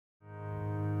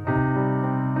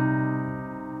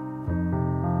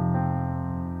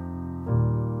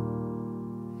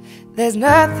There's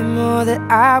nothing more that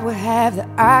I would have that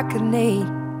I could need,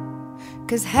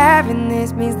 'cause having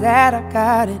this means that I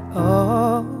got it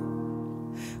all.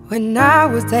 When I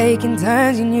was taking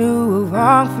turns, you knew were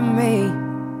wrong for me.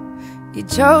 You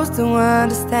chose to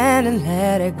understand and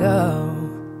let it go.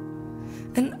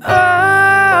 And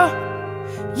oh,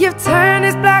 you've turned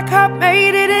this black heart,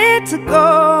 made it into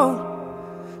gold.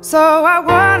 So I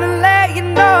wanna let you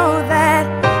know that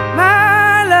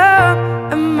my love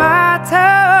and my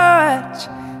touch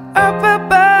up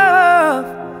above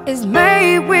is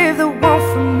made with the warmth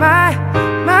from my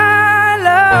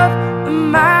love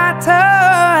and my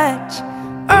touch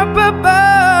up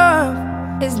above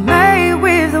is made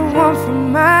with the warmth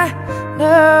from my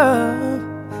love,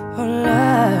 oh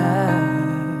love.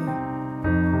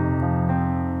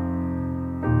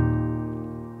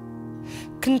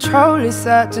 Control is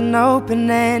such an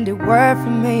open-ended word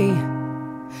for me.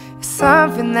 It's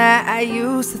something that I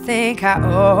used to think I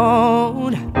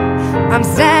owned. I'm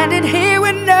standing here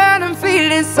with none and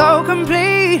feeling so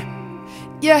complete.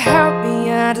 You help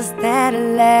me understand and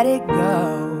let it go.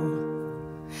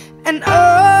 And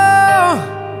oh,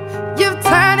 you've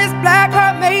turned this black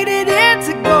heart, made it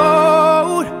into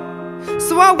gold.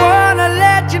 So I wanna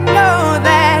let you know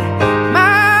that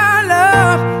my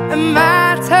love and my